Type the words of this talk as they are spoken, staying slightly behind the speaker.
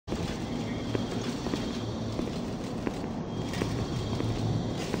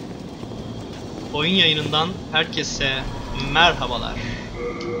Oyun yayınından herkese merhabalar.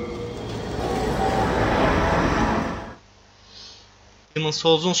 Demon's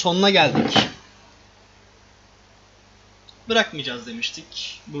Souls'un sonuna geldik. Bırakmayacağız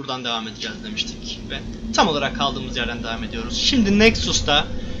demiştik. Buradan devam edeceğiz demiştik. Ve tam olarak kaldığımız yerden devam ediyoruz. Şimdi Nexus'ta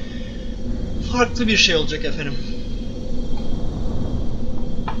farklı bir şey olacak efendim.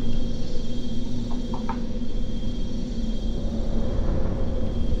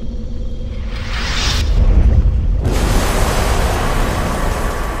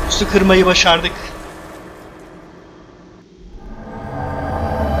 Su kırmayı başardık.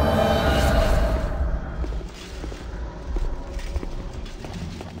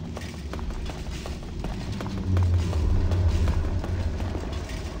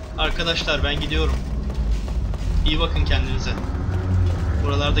 Arkadaşlar ben gidiyorum. İyi bakın kendinize.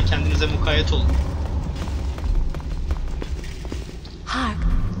 Buralarda kendinize mukayyet olun. Hark,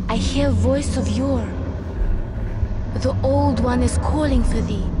 I hear voice of yore. The Old One is calling for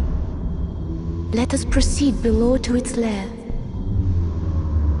thee. Let us proceed below to its lair.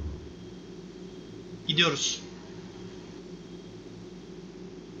 Gidiyoruz.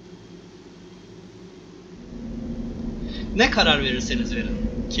 Ne karar verirseniz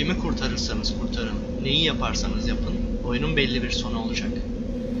verin, kimi kurtarırsanız kurtarın, neyi yaparsanız yapın, oyunun belli bir sonu olacak.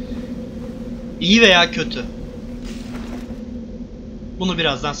 İyi veya kötü. Bunu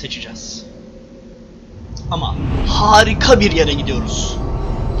birazdan seçeceğiz. Ama harika bir yere gidiyoruz.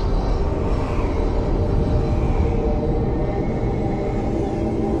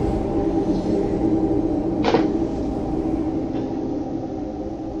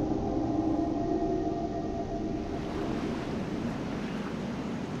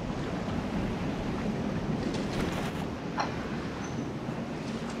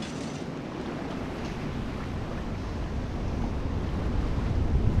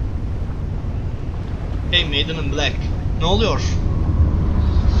 Hey Maiden in Black. Ne oluyor?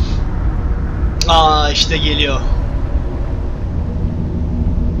 İşte geliyor.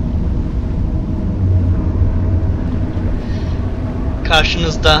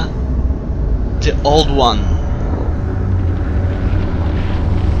 Karşınızda The Old One.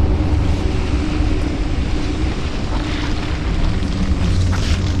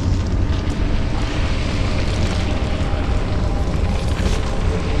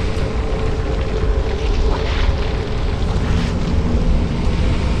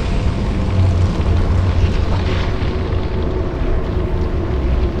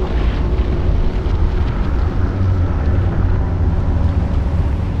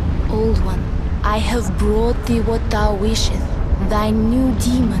 I have brought thee what thou wishest, thy new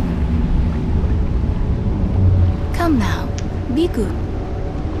demon. Come now, be good.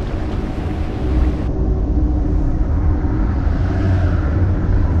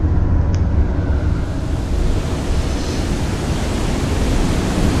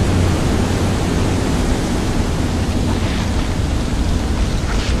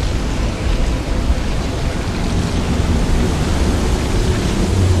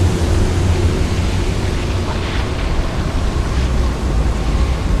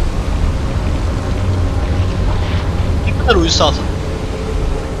 Ne kadar uysal.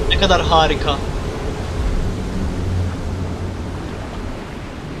 Ne kadar harika.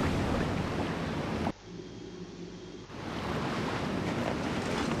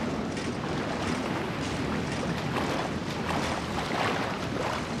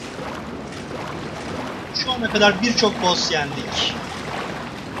 Şu ana kadar birçok boss yendik.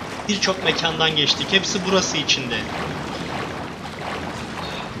 Birçok mekandan geçtik. Hepsi burası içinde.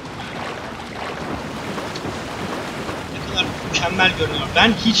 Mükemmel görünüyor.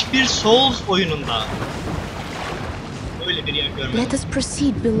 Ben hiçbir Souls oyununda böyle bir yer görmedim. Let us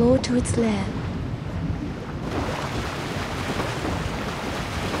proceed below to its lair.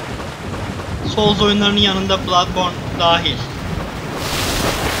 Souls oyunlarının yanında Bloodborne dahil.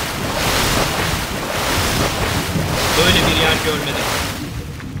 Böyle bir yer görmedim.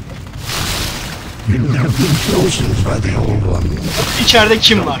 İçeride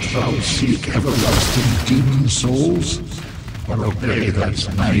kim var?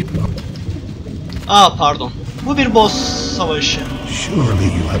 Pardon. Bu bir boss savaşı.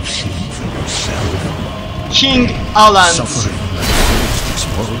 King Allant.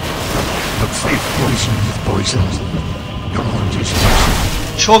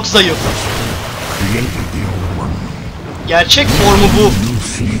 Çok zayıf. Gerçek formu bu.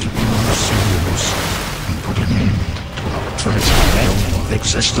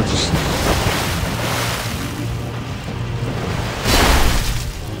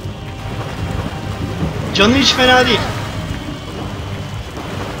 Canı hiç fena değil.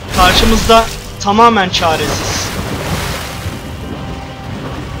 Karşımızda tamamen çaresiz.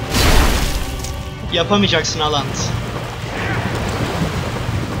 Yapamayacaksın Allant.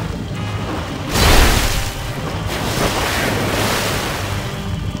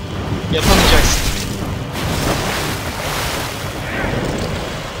 Yapamayacaksın.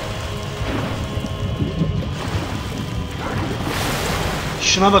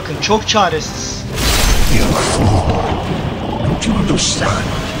 Şuna bakın, çok çaresiz. You're a fool. Don't you understand?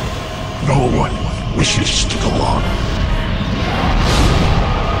 No one wishes to go on.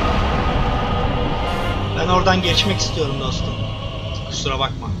 Ben oradan geçmek istiyorum dostum. Kusura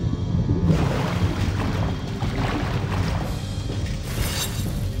bakma.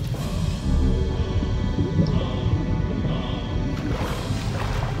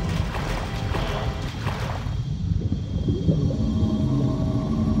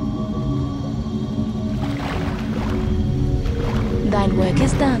 Thine work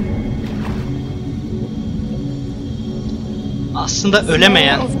is done. Aslında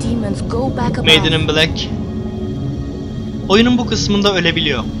ölemeyen Of demons, go back above. Maiden in Black oyunun bu kısmında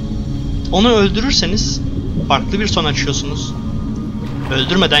ölebiliyor. Onu öldürürseniz farklı bir son açıyorsunuz.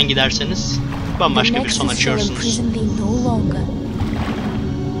 Öldürmeden giderseniz bambaşka bir son açıyorsunuz.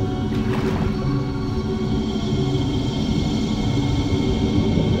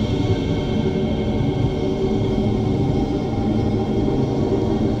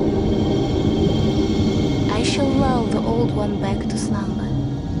 I shall lull the old one back to slumber.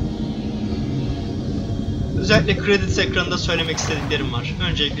 Özellikle credits ekranında söylemek istediklerim var.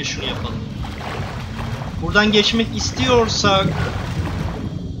 Öncelikle şunu yapalım. Buradan geçmek istiyorsak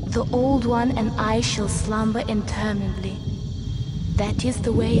The old one and I shall slumber interminably. That is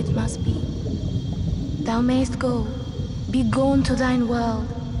the way it must be. Thou mayst go. Be gone to thine world.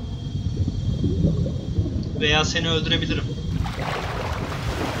 veya seni öldürebilirim.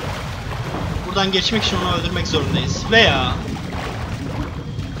 Buradan geçmek için onu öldürmek zorundayız. Veya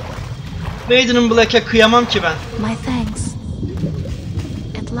Maiden in Black'e kıyamam ki ben. My thanks.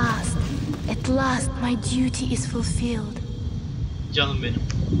 At last my duty is fulfilled. Canım benim.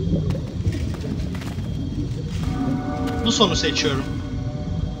 Bu sonu seçiyorum.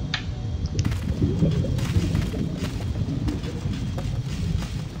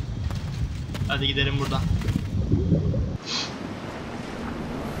 Hadi gidelim buradan.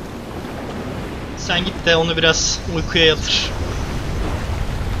 Sen git de onu biraz uykuya yatır.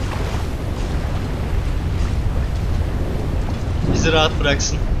 Bizi rahat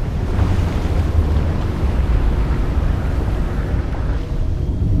bıraksın.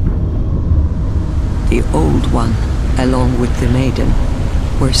 The Old One, along with the Maiden,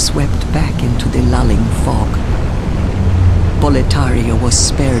 were swept back into the lulling fog. Boletaria was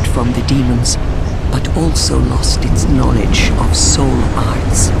spared from the demons, but also lost its knowledge of soul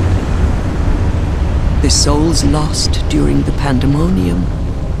arts. The souls lost during the pandemonium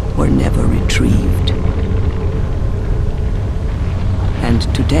were never retrieved. And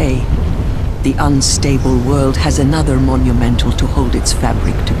today, the unstable world has another monumental to hold its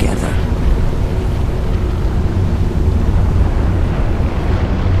fabric together.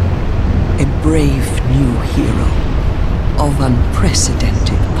 A brave new hero of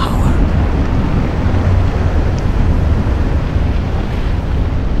unprecedented power.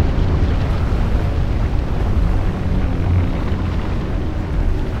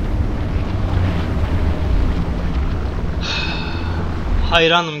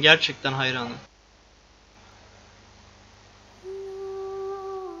 Hayranım, gerçekten hayranım.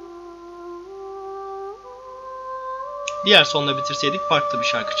 Diğer sonla bitirseydik farklı bir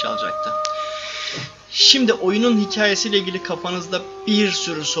şarkı çalacaktı. Şimdi oyunun hikayesiyle ilgili kafanızda bir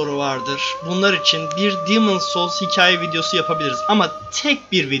sürü soru vardır. Bunlar için bir Demon's Souls hikaye videosu yapabiliriz. Ama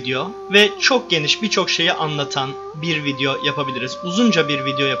tek bir video ve çok geniş birçok şeyi anlatan bir video yapabiliriz. Uzunca bir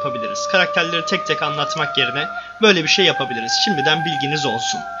video yapabiliriz. Karakterleri tek tek anlatmak yerine böyle bir şey yapabiliriz. Şimdiden bilginiz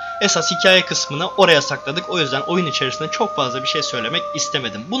olsun. Esas hikaye kısmını oraya sakladık. O yüzden oyun içerisinde çok fazla bir şey söylemek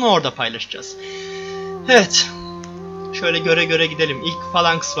istemedim. Bunu orada paylaşacağız. Evet. Şöyle göre göre gidelim. İlk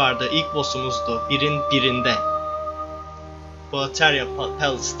Phalanx vardı. İlk boss'umuzdu. Birinde. Boletaria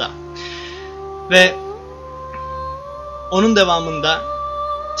Palace'da. Ve onun devamında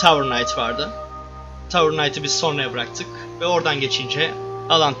Tower Knight vardı. Tower Knight'ı biz sonraya bıraktık. Ve oradan geçince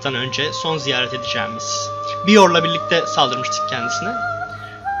Allant'tan önce son ziyaret edeceğimiz Bior'la birlikte saldırmıştık kendisine.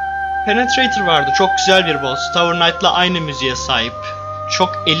 Penetrator vardı. Çok güzel bir boss. Tower Knight'la aynı müziğe sahip. Çok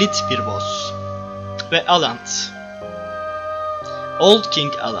elit bir boss. Ve Allant. Old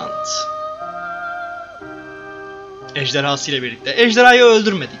King Allant. Ejderhası ile birlikte. Ejderhayı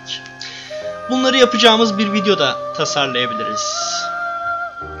öldürmedik. Bunları yapacağımız bir videoda tasarlayabiliriz.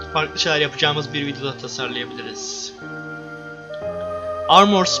 farklı şeyler yapacağımız bir videoda tasarlayabiliriz.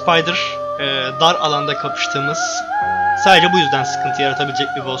 Armor Spider dar alanda kapıştığımız, sadece bu yüzden sıkıntı yaratabilecek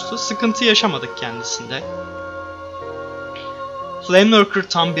bir boss'tu. Sıkıntı yaşamadık kendisinde. Flamelurker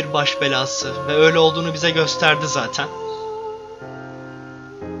tam bir baş belası ve öyle olduğunu bize gösterdi zaten.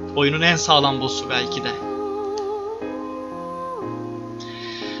 Oyunun en sağlam boss'u belki de.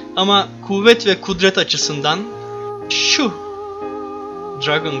 Ama kuvvet ve kudret açısından şu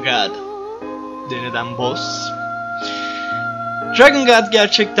Dragon God denilen boss. Dragon God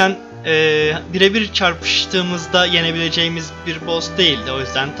gerçekten birebir çarpıştığımızda yenebileceğimiz bir boss değildi. O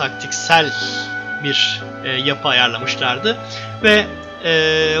yüzden taktiksel bir yapı ayarlamışlardı. Ve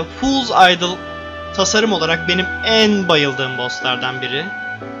Fool's Idol tasarım olarak benim en bayıldığım bosslardan biri.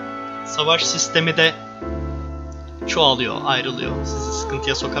 Savaş sistemi de çoğalıyor, ayrılıyor. Sizi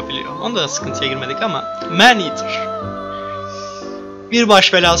sıkıntıya sokabiliyor. Onda da sıkıntıya girmedik ama Man-Eater. Bir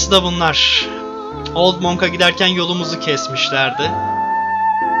baş belası da bunlar. Old Monk'a giderken yolumuzu kesmişlerdi.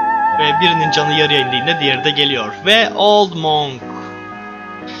 Ve birinin canı yarıya indiğinde diğeri de geliyor. Ve Old Monk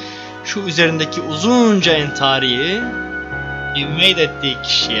şu üzerindeki uzunca entariyi invade ettiği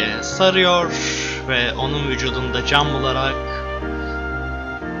kişiye sarıyor ve onun vücudunda cam bularak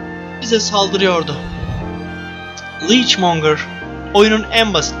bize saldırıyordu. Leechmonger oyunun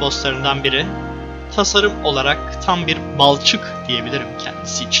en basit bosslarından biri. Tasarım olarak tam bir balçık diyebilirim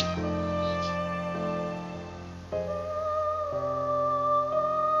kendisi için.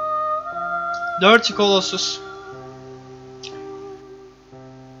 Dirty Colossus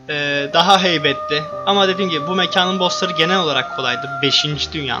daha heybetli ama dediğim gibi bu mekanın bossları genel olarak kolaydı. 5.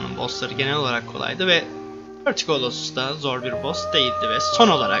 dünyanın bossları genel olarak kolaydı ve Dirty Colossus da zor bir boss değildi. Ve son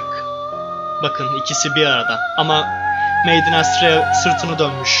olarak bakın ikisi bir arada ama Maiden Astra'ya sırtını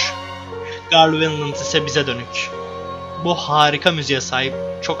dönmüş. Garland ise bize dönük. Bu harika müziğe sahip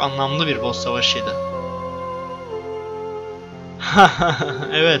çok anlamlı bir boss savaşıydı.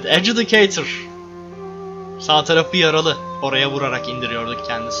 Evet, Adjudicator. Sağ tarafı yaralı. Oraya vurarak indiriyorduk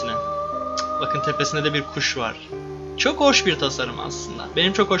kendisini. Bakın tepesinde de bir kuş var. Çok hoş bir tasarım aslında.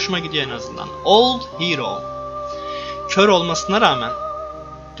 Benim çok hoşuma gidiyor en azından. Old Hero. Kör olmasına rağmen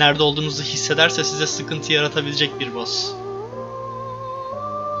nerede olduğunuzu hissederse size sıkıntı yaratabilecek bir boss.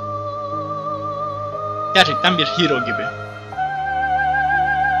 Gerçekten bir hero gibi.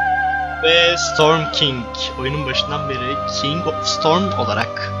 Ve Storm King. Oyunun başından beri King of Storm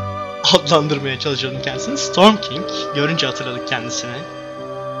olarak adlandırmaya çalışıyordum kendisini. Storm King. Görünce hatırladık kendisini.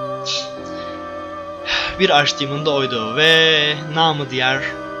 Bir Archdemon da oydu. Ve namı diğer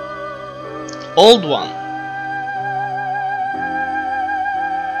Old One.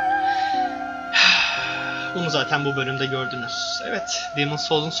 Bunu zaten bu bölümde gördünüz. Evet, Demon's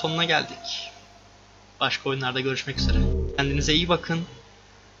Souls'un sonuna geldik. Başka oyunlarda görüşmek üzere. Kendinize iyi bakın.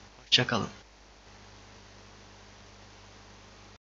 Hoşçakalın.